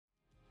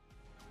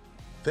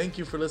Thank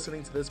you for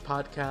listening to this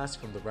podcast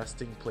from the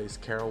Resting Place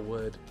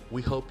Carrollwood.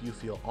 We hope you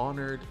feel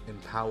honored,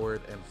 empowered,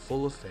 and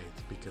full of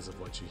faith because of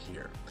what you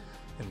hear.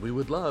 And we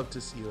would love to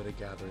see you at a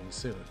gathering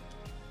soon.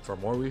 For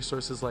more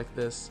resources like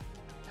this,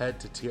 head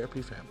to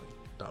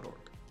trpfamily.org.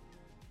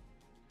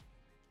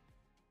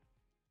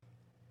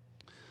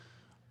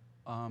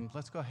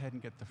 Let's go ahead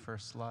and get the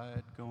first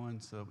slide going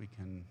so that we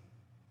can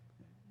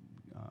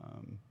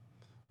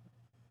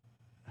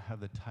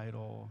have the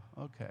title.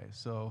 Okay,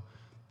 so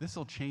this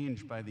will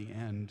change by the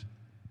end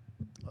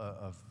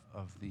of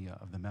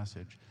the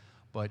message,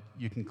 but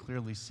you can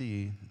clearly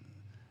see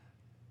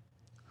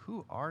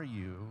who are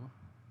you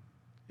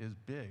is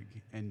big,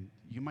 and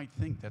you might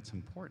think that's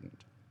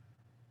important.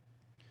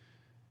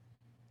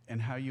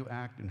 And how you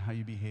act and how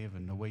you behave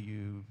and the way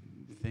you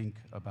think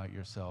about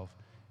yourself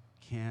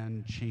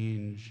can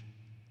change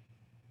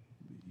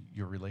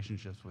your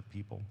relationships with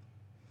people.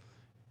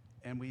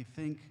 And we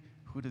think,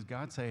 who does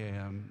God say I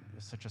am,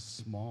 is such a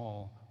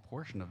small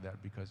portion of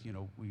that, because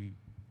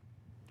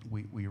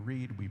we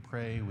read, we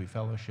pray, we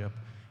fellowship,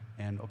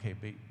 and okay,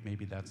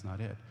 maybe that's not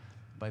it.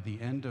 By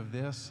the end of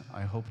this,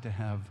 I hope to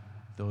have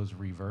those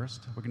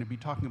reversed. We're going to be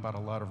talking about a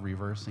lot of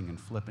reversing and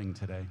flipping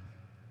today,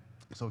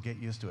 so get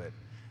used to it.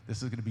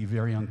 This is going to be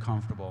very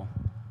uncomfortable.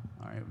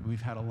 All right,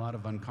 we've had a lot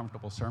of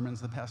uncomfortable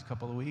sermons the past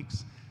couple of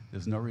weeks.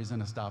 There's no reason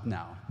to stop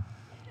now.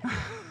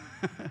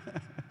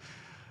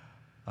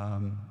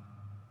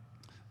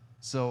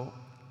 So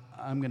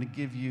I'm going to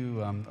give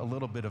you a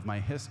little bit of my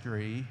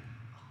history,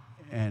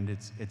 and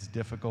it's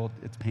difficult,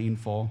 it's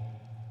painful,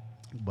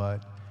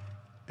 but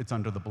it's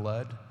under the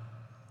blood,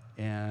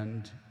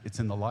 and it's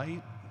in the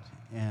light,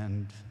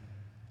 and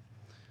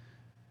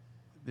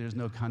there's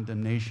no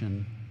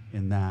condemnation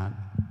in that.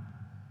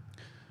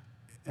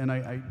 And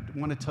I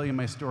want to tell you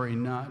my story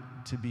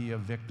not to be a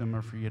victim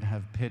or for you to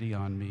have pity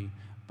on me,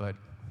 but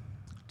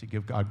to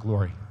give God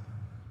glory.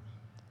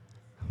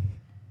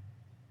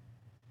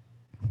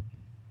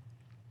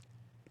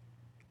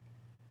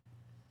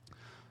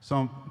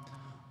 So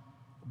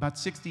about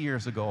 60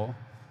 years ago,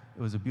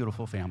 it was a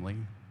beautiful family.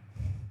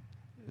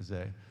 It was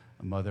a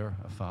mother,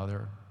 a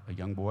father, a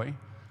young boy.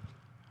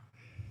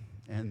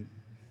 And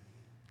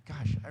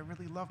gosh, I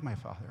really love my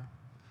father.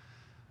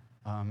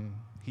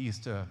 He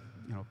used to,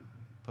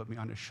 put me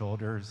on his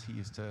shoulders. He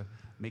used to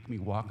make me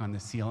walk on the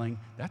ceiling.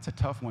 That's a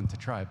tough one to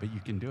try, but you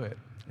can do it.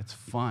 It's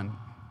fun.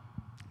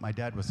 My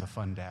dad was a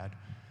fun dad,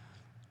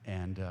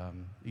 and I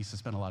used to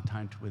spend a lot of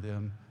time with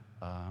him.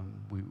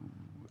 We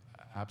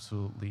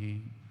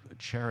absolutely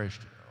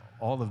cherished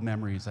all the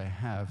memories I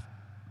have.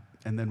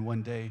 And then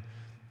one day,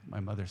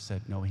 my mother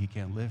said, no, he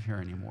can't live here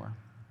anymore.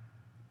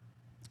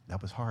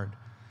 That was hard.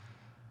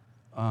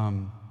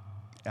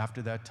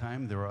 After that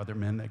time, there were other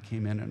men that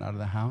came in and out of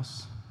the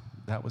house.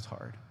 That was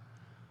hard.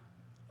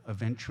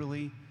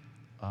 Eventually,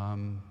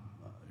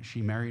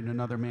 she married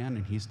another man,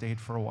 and he stayed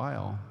for a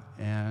while,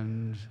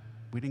 and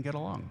we didn't get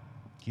along.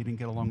 He didn't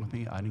get along with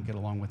me, I didn't get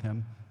along with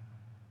him.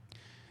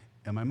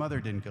 And my mother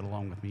didn't get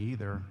along with me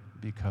either,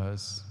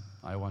 because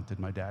I wanted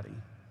my daddy.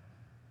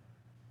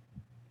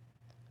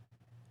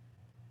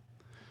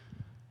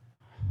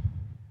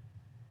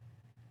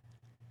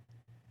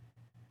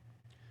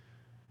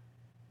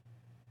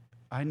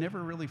 I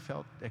never really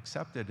felt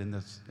accepted in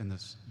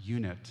this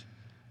unit,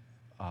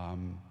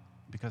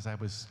 because I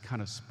was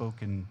kind of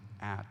spoken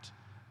at.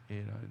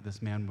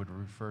 This man would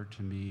refer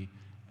to me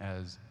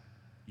as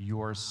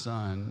your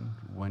son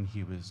when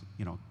he was,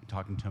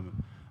 talking to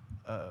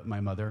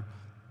my mother,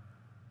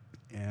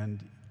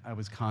 and I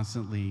was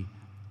constantly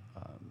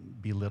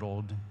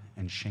belittled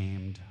and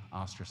shamed,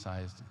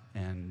 ostracized,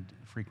 and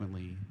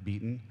frequently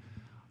beaten.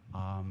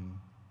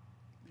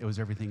 It was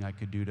everything I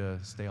could do to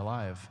stay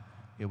alive.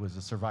 It was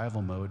a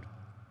survival mode.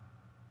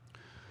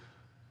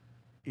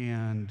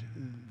 And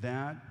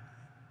that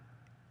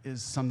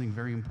is something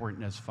very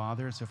important as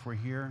fathers, if we're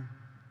here,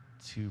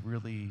 to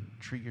really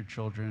treat your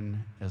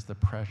children as the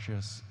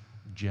precious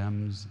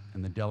gems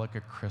and the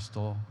delicate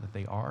crystal that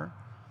they are.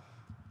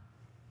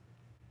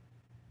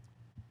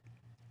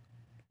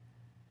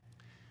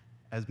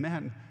 As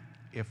men,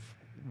 if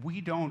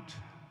we don't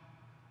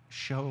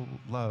show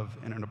love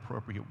in an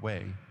appropriate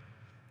way,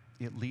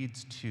 it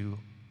leads to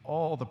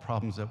all the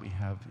problems that we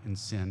have in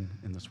sin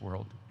in this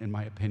world, in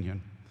my opinion.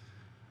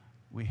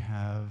 We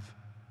have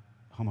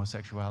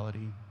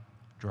homosexuality,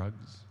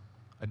 drugs,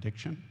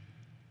 addiction,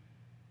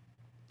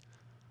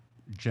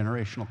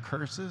 generational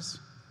curses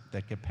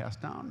that get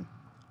passed down.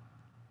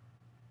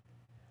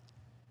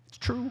 It's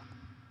true.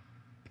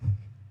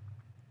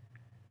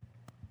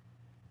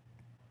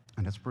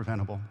 And it's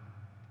preventable.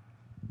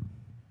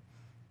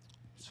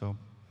 So,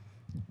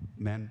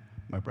 men,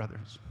 my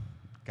brothers,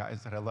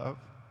 guys that I love,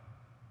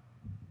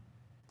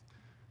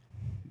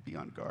 be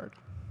on guard.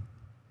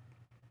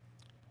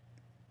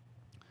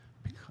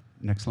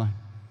 Next slide.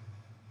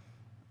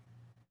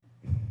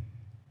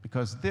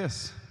 Because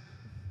this,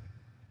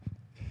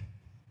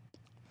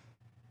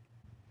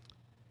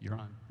 you're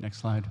on. Next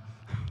slide.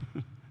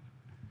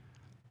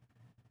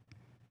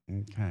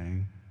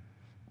 Okay.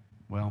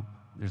 Well,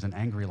 there's an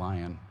angry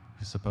lion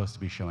who's supposed to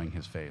be showing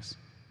his face.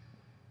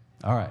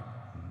 All right,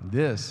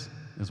 this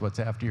is what's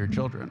after your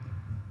children.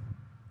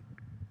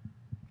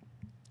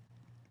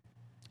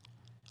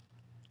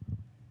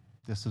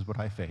 This is what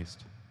I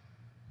faced.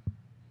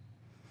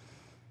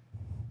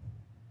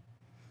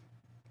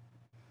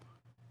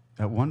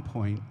 At one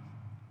point,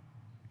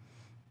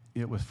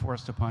 it was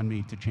forced upon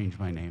me to change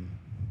my name.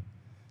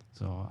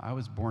 So I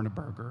was born a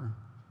Berger,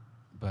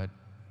 but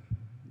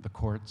the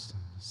courts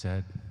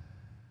said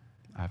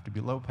I have to be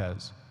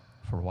Lopez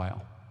for a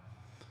while.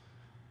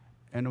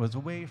 And it was a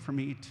way for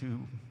me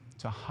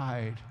to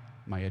hide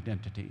my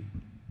identity,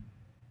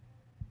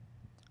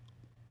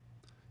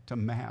 to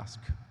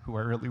mask who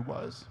I really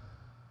was,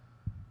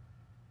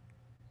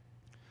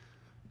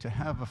 to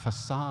have a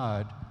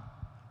facade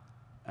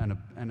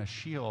and a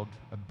shield,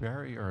 a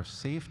barrier of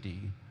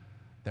safety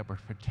that would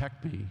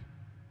protect me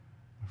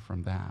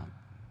from that.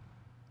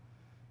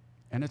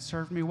 And it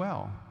served me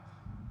well.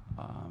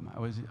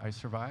 I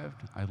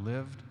survived, I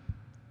lived,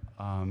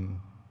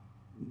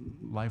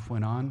 life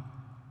went on,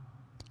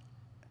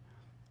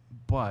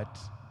 but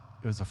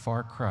it was a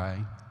far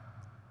cry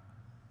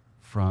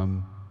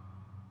from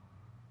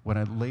what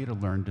I later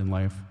learned in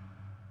life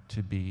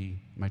to be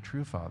my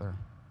true father,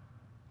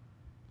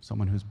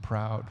 someone who's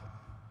proud,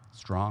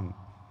 strong,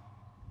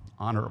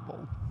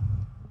 honorable,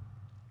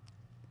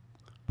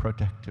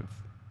 protective,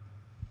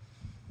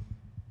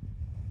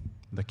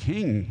 the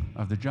king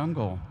of the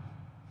jungle.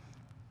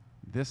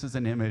 This is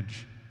an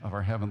image of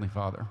our Heavenly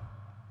Father.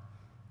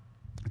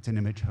 It's an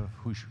image of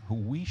who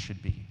we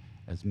should be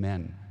as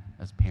men,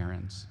 as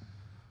parents.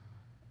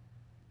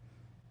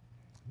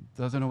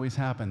 Doesn't always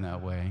happen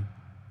that way.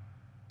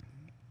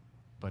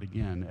 But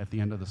again, at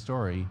the end of the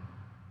story,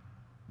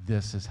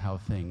 this is how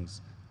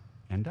things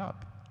end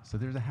up. So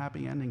there's a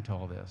happy ending to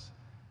all this.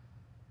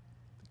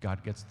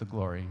 God gets the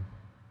glory.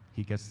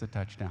 He gets the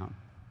touchdown.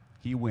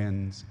 He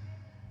wins.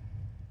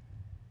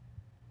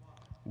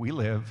 We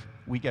live.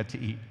 We get to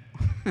eat.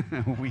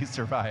 We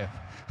survive.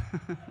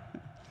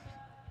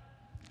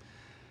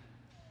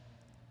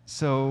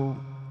 So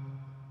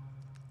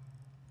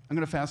I'm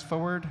going to fast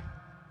forward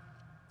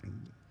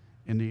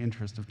in the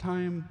interest of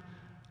time.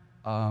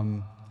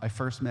 I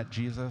first met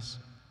Jesus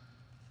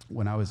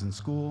when I was in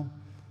school.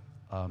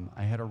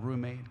 I had a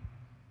roommate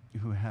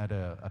who had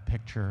a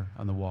picture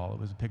on the wall. It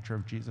was a picture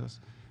of Jesus.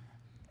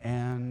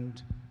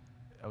 And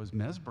I was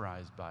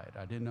mesmerized by it.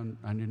 I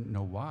didn't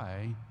know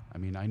why. I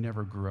mean, I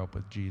never grew up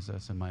with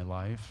Jesus in my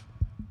life.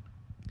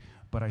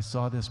 But I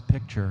saw this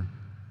picture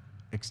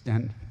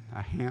extend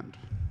a hand.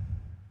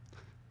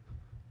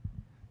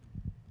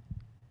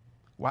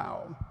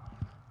 Wow.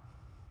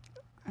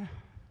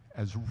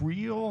 As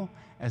real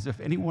as if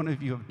any one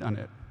of you have done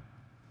it.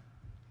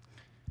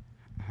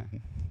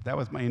 And that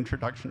was my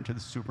introduction to the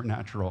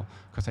supernatural,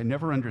 because I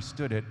never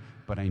understood it,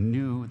 but I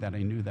knew that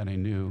I knew that I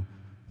knew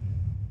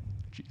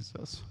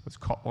Jesus was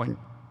calling.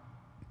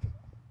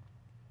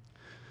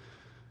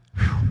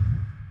 Whew.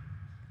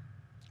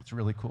 It's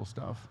really cool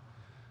stuff.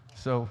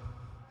 So,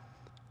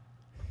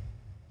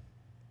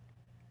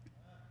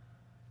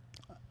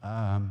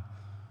 I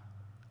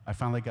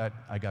finally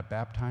got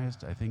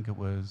baptized. I think it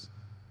was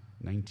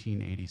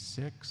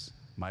 1986.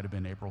 Might have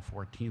been April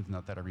 14th,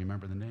 not that I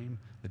remember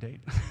the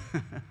date.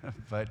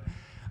 But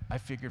I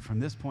figured from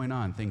this point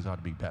on, things ought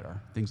to be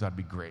better. Things ought to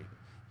be great,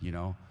 you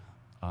know.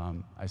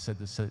 I said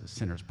the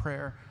sinner's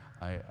prayer.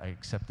 I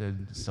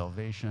accepted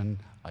salvation.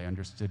 I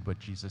understood what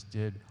Jesus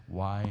did,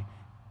 why.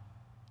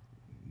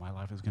 My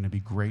life is going to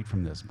be great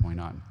from this point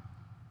on.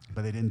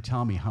 But they didn't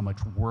tell me how much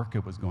work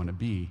it was going to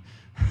be.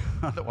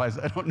 Otherwise,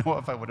 I don't know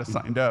if I would have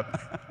signed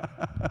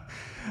up.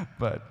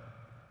 But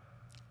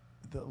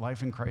the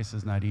life in Christ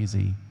is not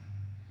easy.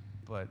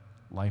 But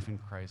life in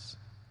Christ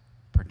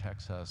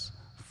protects us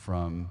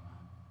from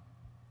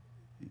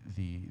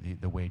the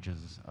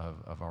wages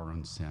of our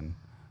own sin.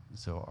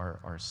 So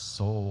our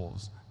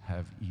souls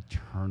have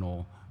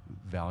eternal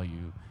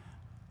value,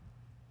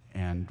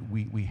 and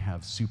we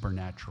have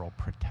supernatural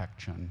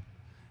protection.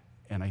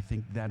 And I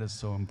think that is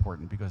so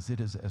important, because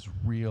it is as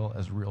real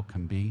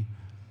can be.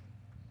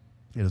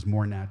 It is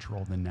more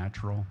natural than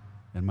natural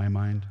in my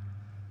mind.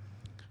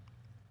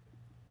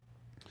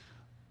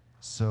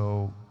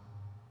 So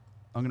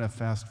I'm going to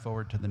fast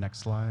forward to the next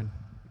slide,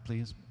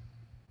 please.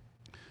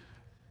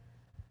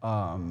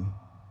 Full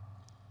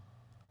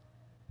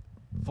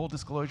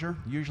disclosure,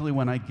 usually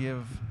when I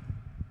give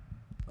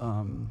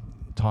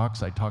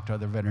talks, I talk to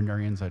other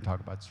veterinarians, I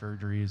talk about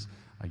surgeries,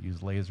 I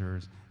use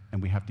lasers,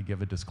 and we have to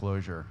give a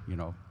disclosure, you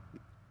know.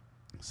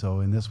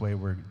 So in this way,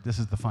 this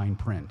is the fine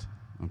print,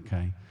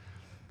 okay?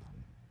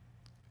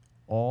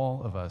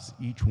 All of us,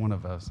 each one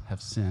of us,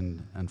 have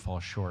sinned and fall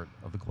short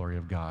of the glory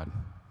of God.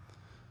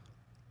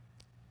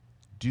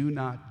 Do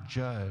not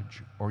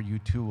judge, or you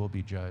too will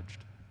be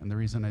judged. And the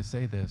reason I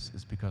say this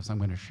is because I'm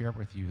going to share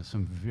with you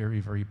some very,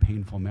 very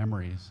painful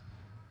memories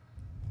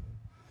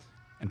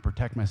and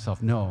protect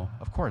myself. No,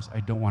 of course, I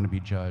don't want to be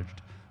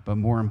judged, but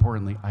more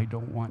importantly, I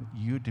don't want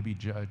you to be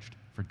judged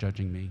for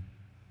judging me,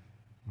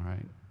 all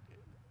right?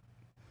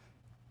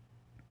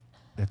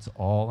 It's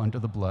all under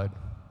the blood.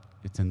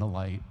 It's in the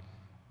light.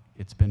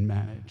 It's been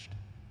managed.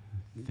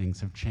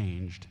 Things have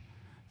changed.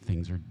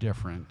 Things are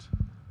different.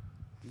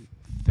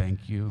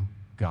 Thank you,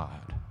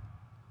 God.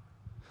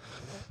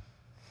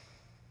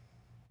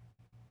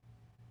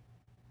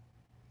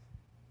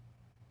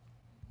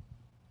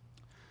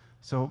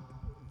 So,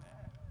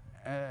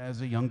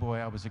 as a young boy,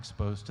 I was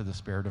exposed to the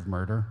spirit of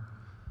murder.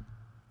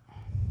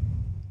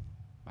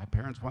 My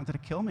parents wanted to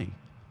kill me.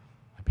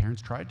 My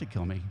parents tried to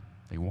kill me.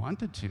 They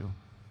wanted to.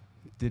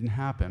 It didn't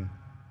happen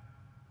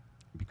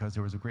because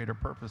there was a greater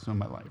purpose in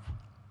my life.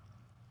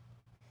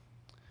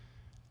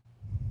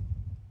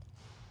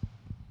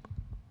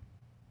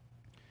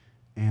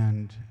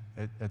 And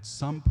at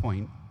some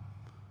point,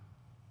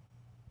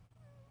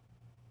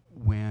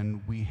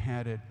 when we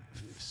had it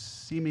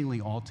seemingly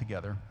all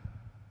together,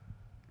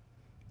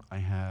 I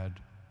had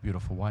a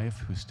beautiful wife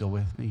who's still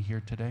with me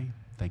here today.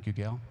 Thank you,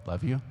 Gail.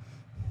 Love you.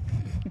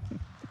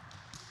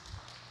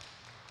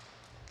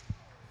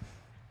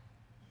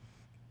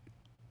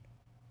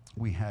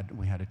 We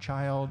had a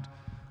child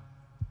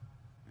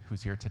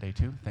who's here today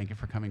too. Thank you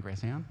for coming,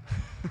 Grace Ann.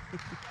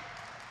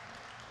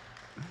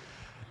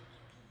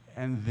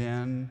 And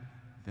then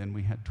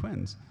we had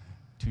twins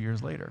 2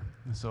 years later.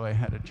 So I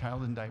had a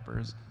child in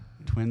diapers,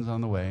 twins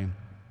on the way,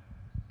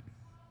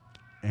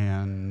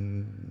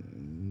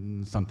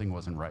 and something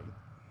wasn't right.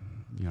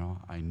 You know,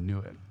 I knew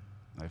it.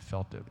 I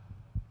felt it.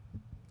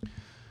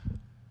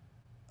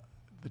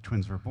 The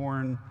twins were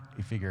born.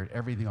 I figured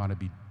everything ought to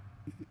be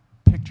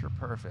picture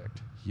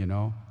perfect, you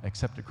know.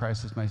 Accepted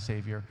Christ as my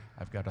Savior.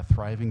 I've got a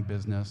thriving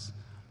business.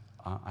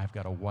 I've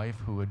got a wife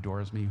who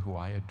adores me, who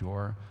I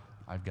adore.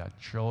 I've got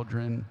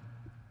children.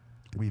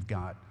 We've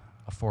got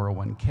a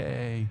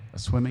 401k, a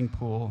swimming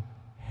pool.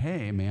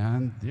 Hey,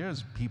 man,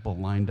 there's people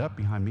lined up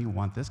behind me who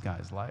want this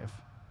guy's life.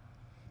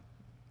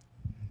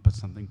 But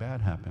something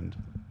bad happened.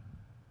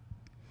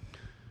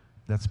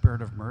 That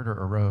spirit of murder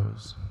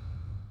arose.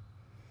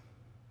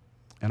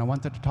 And I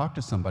wanted to talk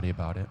to somebody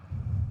about it,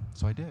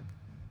 so I did.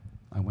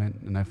 I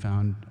went and I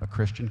found a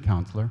Christian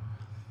counselor.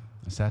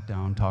 I sat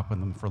down, talked with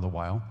them for a little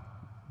while.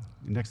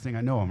 The next thing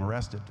I know, I'm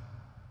arrested.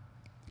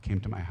 He came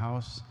to my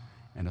house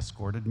and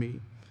escorted me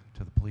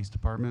to the police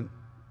department.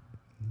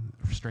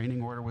 A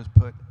restraining order was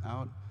put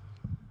out.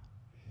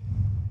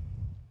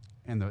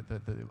 And the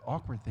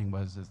awkward thing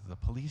was is the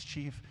police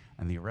chief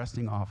and the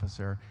arresting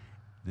officer,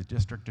 the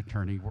district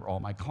attorney were all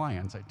my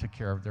clients. I took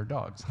care of their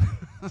dogs.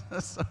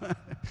 So,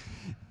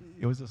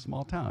 it was a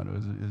small town. It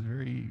was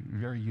very,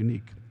 very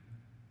unique.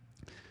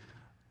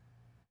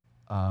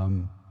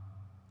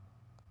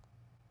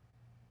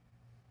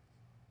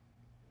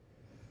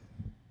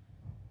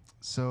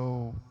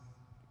 So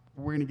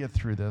we're going to get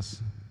through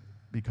this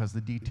because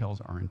the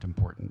details aren't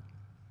important.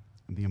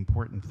 The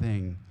important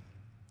thing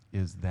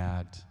is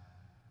that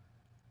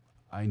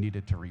I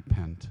needed to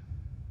repent.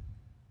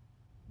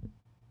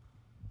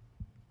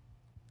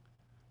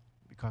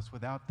 Because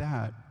without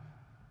that,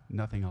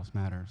 nothing else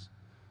matters.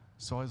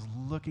 So I was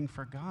looking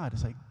for God.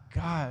 It's like,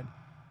 God,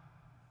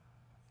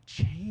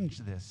 change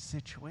this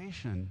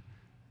situation.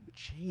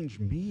 Change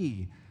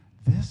me.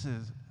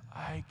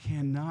 I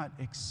cannot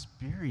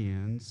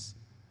experience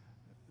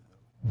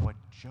what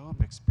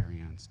Job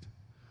experienced.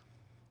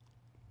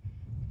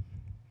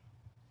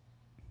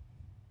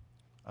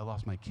 I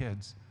lost my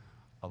kids.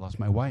 I lost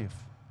my wife.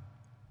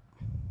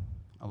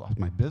 I lost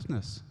my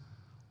business.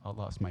 I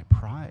lost my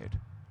pride.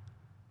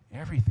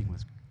 Everything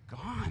was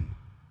gone.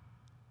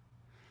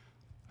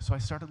 So I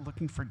started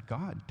looking for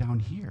God down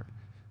here.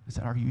 I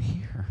said, are you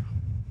here?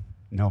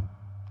 No.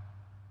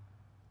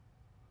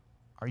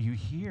 Are you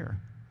here?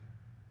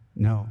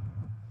 No.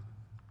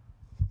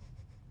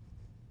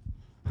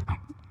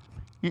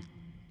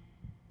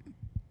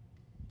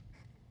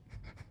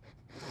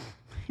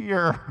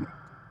 Here.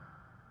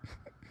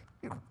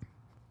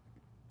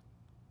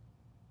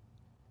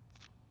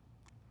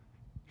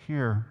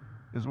 Here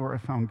is where I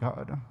found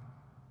God.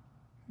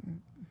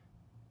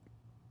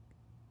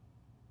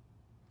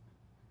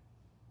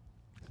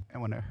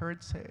 And when I heard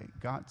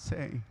God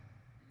say,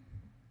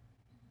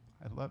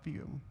 I love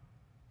you,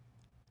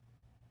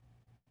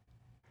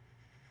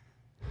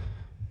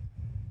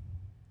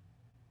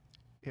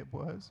 it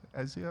was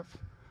as if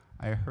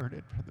I heard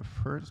it for the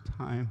first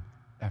time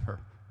ever.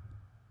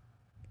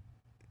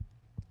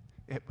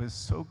 It was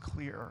so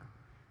clear.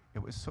 It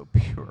was so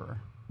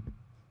pure.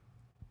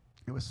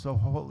 It was so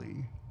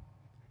holy.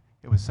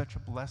 It was such a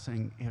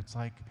blessing. It's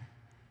like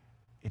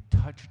it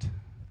touched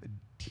the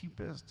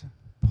deepest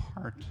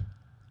part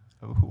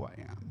of who I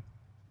am.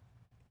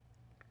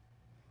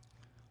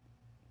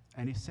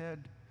 And he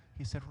said,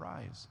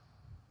 rise.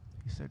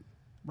 He said,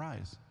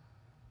 rise.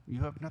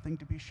 You have nothing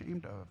to be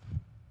ashamed of.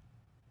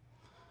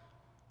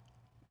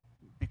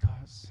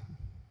 Because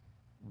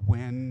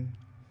when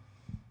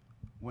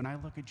I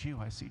look at you,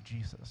 I see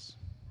Jesus.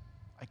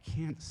 I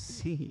can't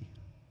see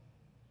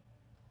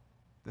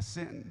the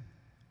sin.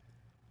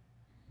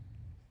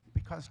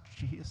 Because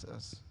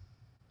Jesus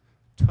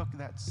took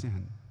that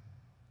sin.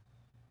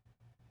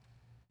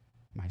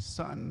 My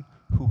son,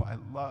 who I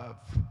love,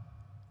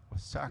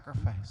 was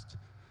sacrificed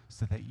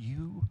so that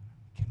you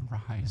can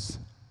rise.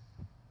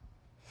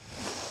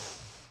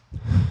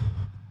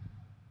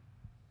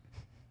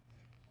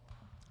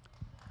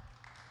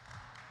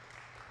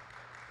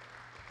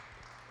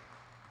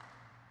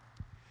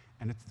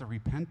 And it's the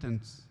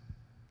repentance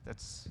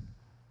that's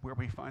where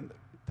we find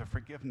the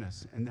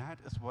forgiveness, and that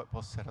is what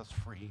will set us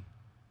free.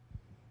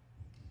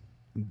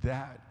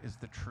 That is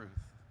the truth.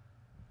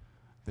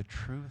 The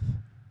truth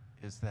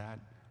is that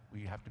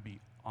we have to be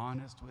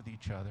honest with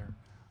each other.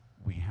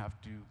 We have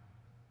to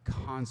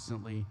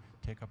constantly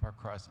take up our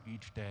cross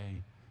each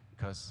day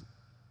because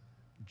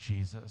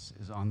Jesus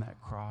is on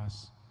that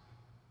cross.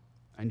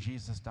 And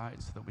Jesus died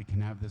so that we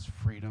can have this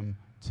freedom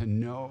to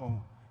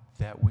know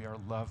that we are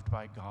loved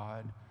by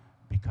God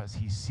because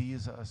he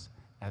sees us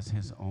as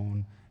his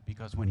own.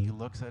 Because when he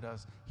looks at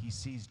us, he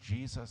sees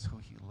Jesus who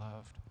he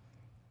loved.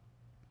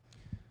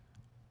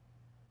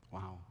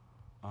 Wow.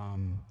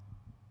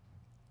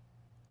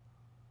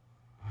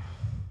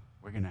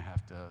 We're going to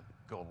have to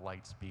go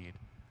light speed.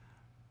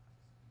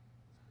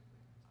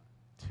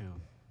 2,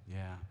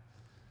 yeah.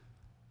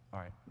 All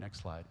right, next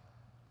slide.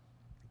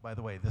 By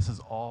the way, this is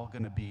all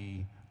going to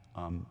be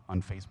on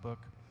Facebook.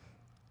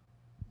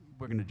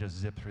 We're going to just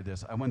zip through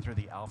this. I went through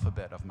the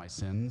alphabet of my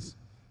sins,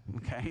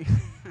 okay?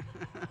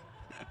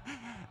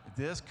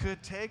 This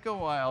could take a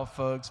while,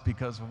 folks,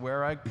 because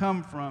where I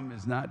come from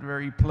is not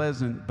very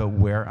pleasant, but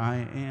where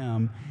I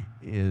am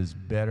is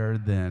better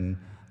than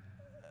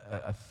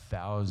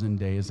 1,000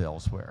 days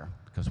elsewhere,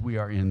 because we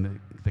are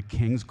in the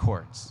King's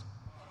courts.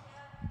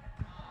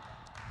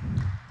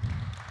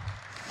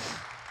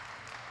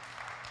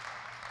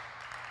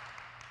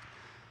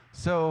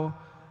 So,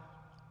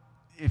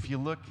 if you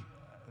look,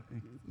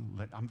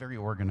 I'm very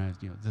organized.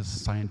 This is a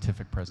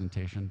scientific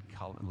presentation.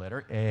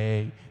 Letter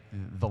A,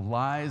 the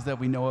lies that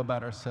we know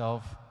about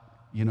ourselves,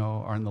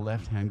 are in the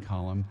left-hand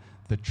column.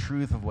 The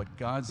truth of what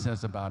God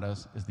says about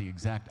us is the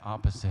exact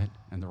opposite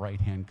in the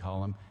right-hand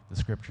column. The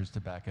scriptures to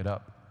back it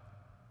up.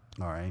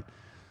 All right.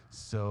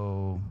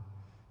 So,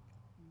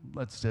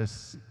 let's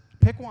just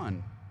pick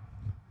one.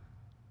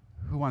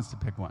 Who wants to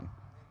pick one?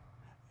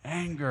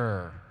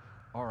 Anger.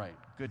 All right.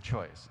 Good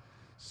choice.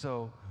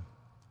 So,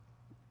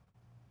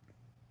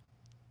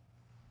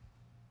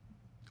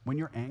 when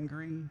you're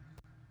angry,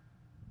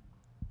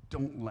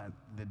 don't let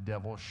the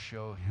devil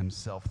show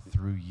himself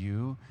through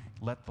you.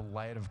 Let the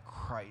light of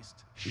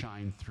Christ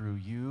shine through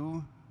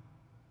you.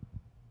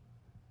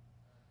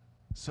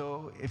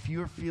 So if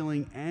you're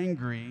feeling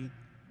angry,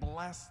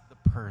 bless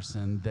the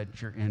person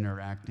that you're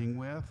interacting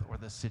with or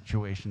the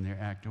situation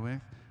they're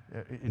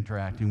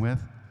interacting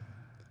with.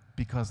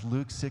 Because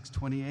Luke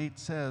 6:28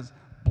 says,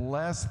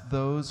 bless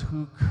those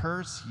who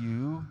curse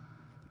you,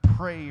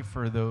 pray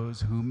for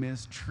those who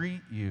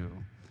mistreat you.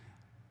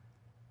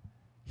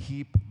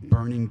 Heap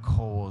burning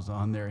coals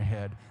on their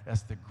head.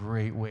 That's the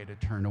great way to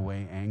turn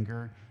away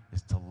anger,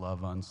 is to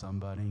love on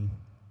somebody.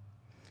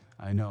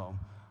 I know,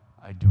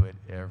 I do it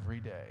every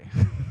day.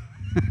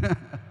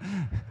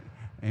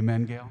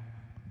 Amen, Gail?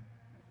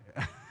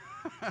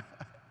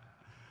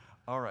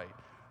 All right,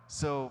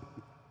 so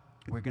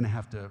we're going to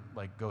have to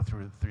go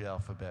through the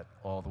alphabet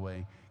all the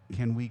way.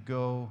 Can we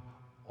go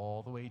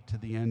all the way to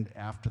the end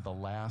after the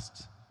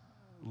last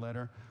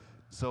letter?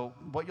 So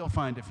what you'll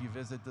find if you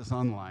visit this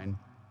online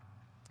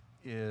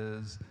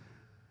is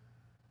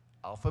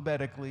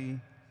alphabetically,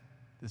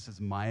 this is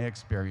my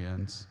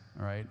experience,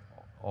 all right?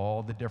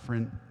 All the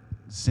different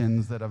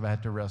sins that I've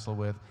had to wrestle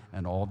with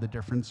and all the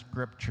different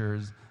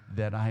scriptures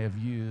that I have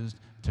used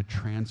to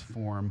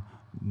transform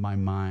my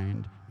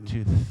mind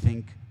to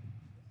think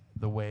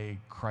the way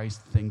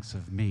Christ thinks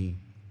of me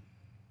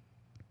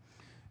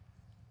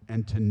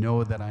and to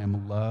know that I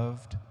am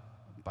loved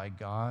by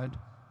God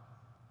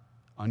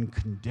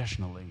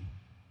unconditionally.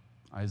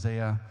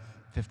 Isaiah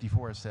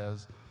 54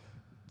 says,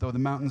 though the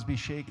mountains be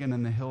shaken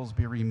and the hills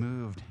be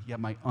removed, yet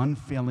my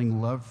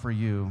unfailing love for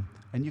you,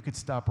 and you could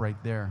stop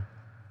right there,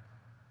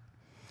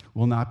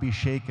 will not be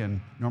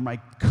shaken, nor my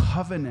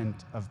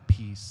covenant of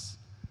peace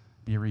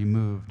be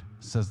removed,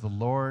 says the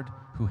Lord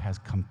who has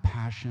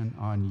compassion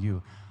on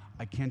you.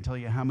 I can't tell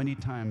you how many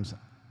times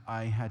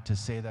I had to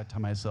say that to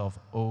myself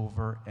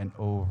over and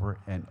over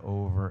and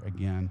over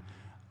again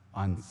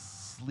on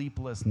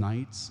sleepless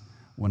nights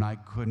when I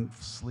couldn't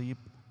sleep.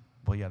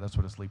 Well, yeah, that's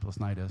what a sleepless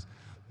night is.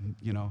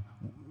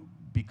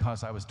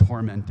 Because I was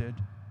tormented,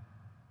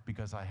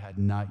 because I had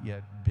not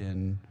yet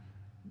been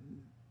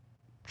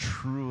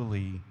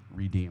truly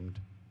redeemed.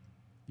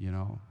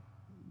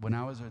 When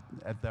I was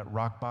at that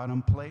rock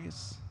bottom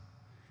place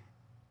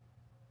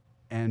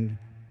and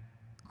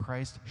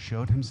Christ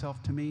showed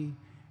himself to me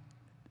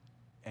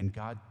and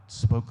God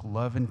spoke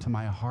love into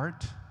my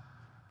heart,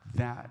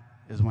 that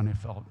is when I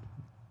felt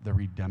the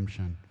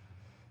redemption.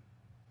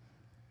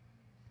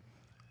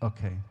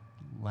 Okay,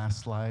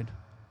 last slide.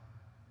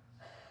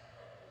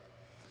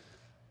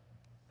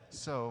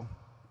 So,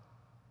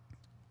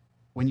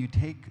 when you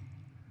take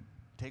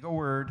a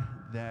word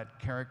that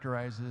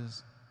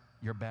characterizes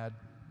your bad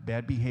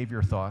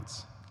behavior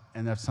thoughts,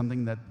 and that's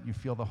something that you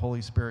feel the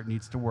Holy Spirit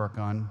needs to work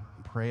on,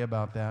 pray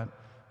about that,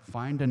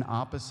 find an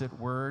opposite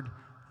word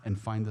and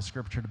find the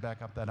scripture to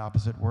back up that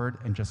opposite word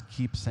and just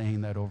keep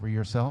saying that over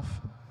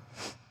yourself.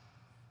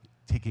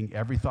 Taking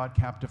every thought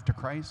captive to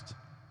Christ.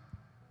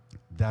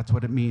 That's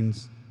what it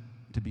means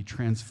to be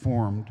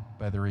transformed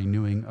by the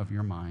renewing of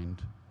your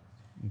mind.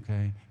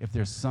 Okay? If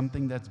there's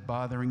something that's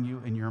bothering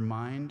you in your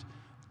mind,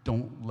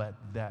 don't let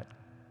that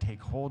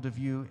take hold of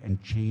you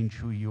and change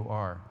who you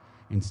are.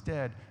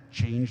 Instead,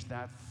 change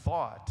that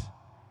thought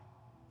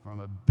from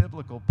a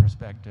biblical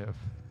perspective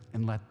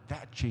and let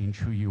that change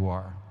who you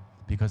are,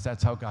 because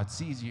that's how God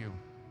sees you,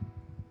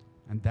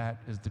 and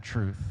that is the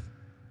truth.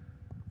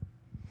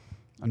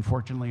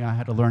 Unfortunately, I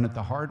had to learn it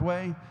the hard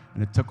way,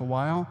 and it took a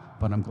while,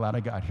 but I'm glad I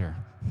got here,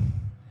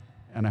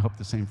 and I hope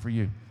the same for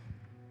you.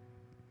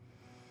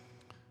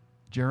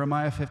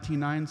 Jeremiah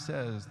 15:9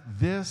 says,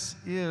 "This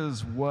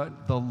is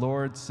what the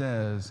Lord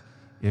says,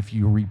 if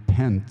you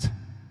repent,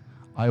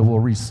 I will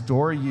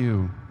restore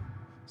you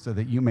so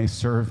that you may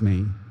serve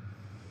me.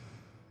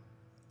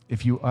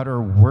 If you utter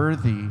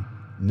worthy,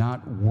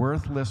 not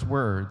worthless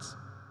words,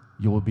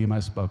 you will be my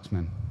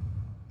spokesman."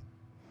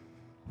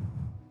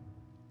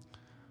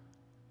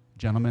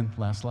 Gentlemen,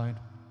 last slide.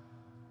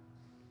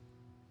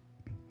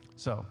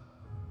 So,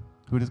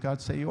 who does God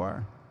say you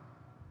are?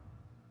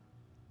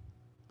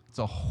 It's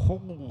a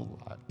whole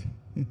lot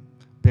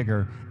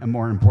bigger and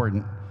more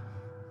important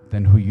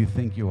than who you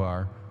think you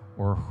are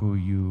or who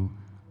you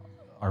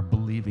are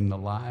believing the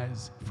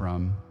lies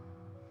from.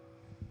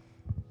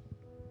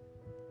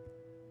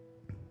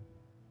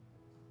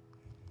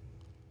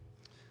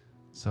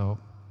 So,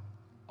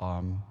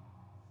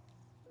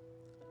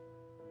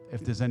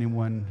 if there's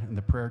anyone in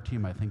the prayer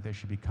team, I think they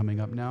should be coming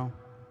up now.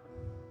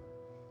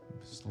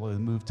 Slowly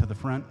move to the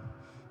front.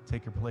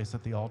 Take your place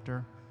at the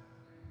altar.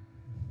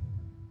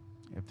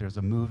 If there's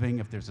a moving,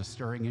 if there's a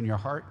stirring in your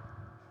heart,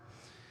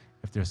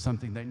 if there's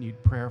something that you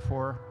need prayer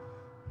for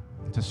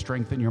to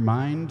strengthen your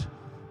mind,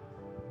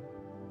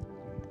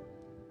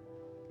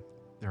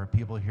 there are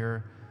people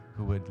here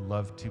who would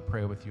love to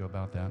pray with you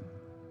about that.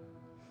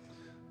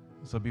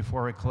 So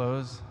before I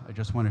close, I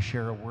just want to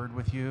share a word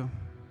with you,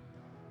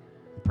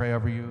 pray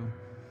over you,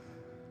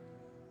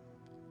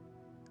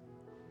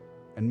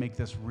 and make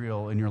this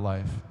real in your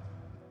life.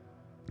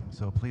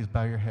 So please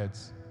bow your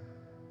heads.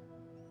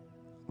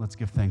 Let's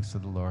give thanks to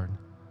the Lord.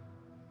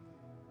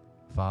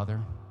 Father,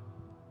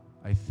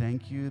 I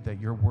thank you that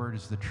your word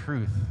is the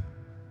truth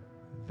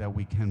that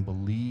we can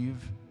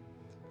believe.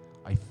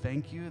 I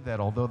thank you that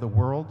although the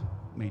world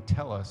may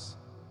tell us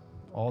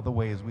all the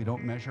ways we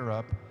don't measure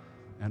up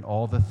and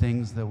all the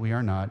things that we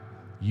are not,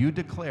 you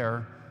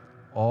declare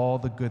all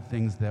the good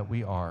things that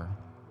we are.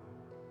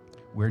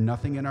 We're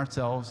nothing in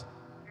ourselves,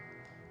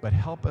 but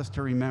help us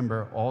to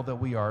remember all that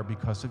we are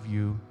because of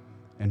you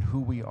and who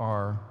we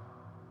are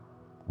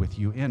with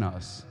you in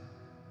us.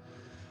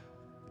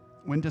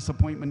 When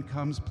disappointment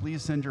comes,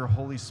 please send your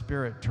Holy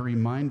Spirit to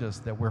remind us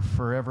that we're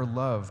forever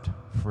loved,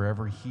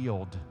 forever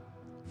healed,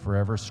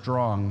 forever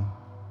strong,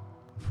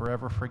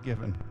 forever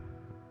forgiven,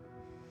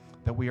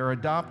 that we are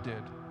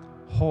adopted,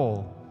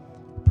 whole,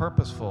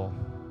 purposeful,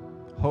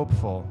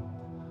 hopeful,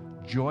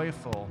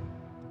 joyful,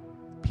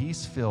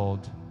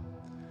 peace-filled,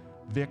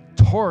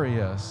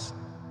 victorious,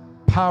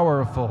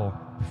 powerful,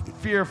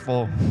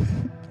 fearful,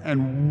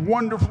 and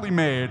wonderfully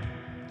made,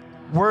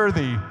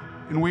 worthy,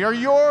 and we are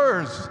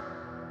yours.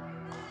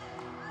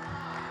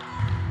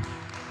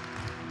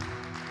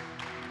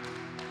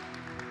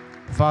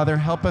 Father,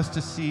 help us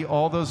to see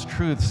all those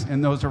truths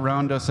in those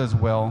around us as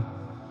well.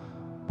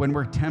 When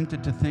we're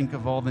tempted to think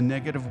of all the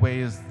negative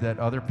ways that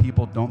other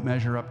people don't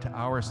measure up to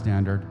our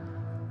standard,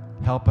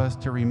 help us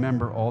to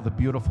remember all the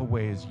beautiful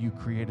ways you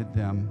created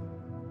them.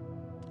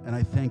 And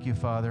I thank you,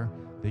 Father,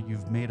 that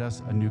you've made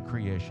us a new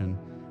creation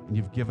and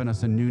you've given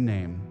us a new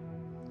name.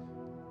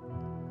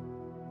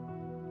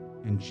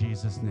 In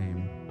Jesus'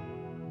 name,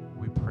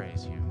 we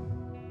praise you.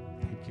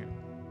 Thank you.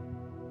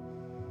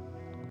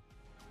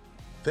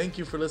 Thank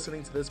you for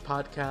listening to this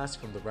podcast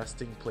from the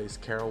Resting Place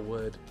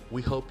Carrollwood.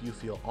 We hope you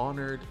feel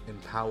honored,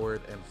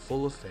 empowered, and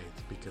full of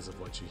faith because of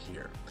what you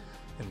hear.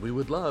 And we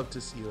would love to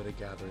see you at a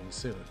gathering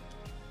soon.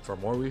 For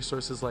more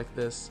resources like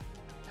this,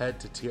 head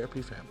to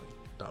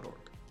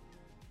trpfamily.org.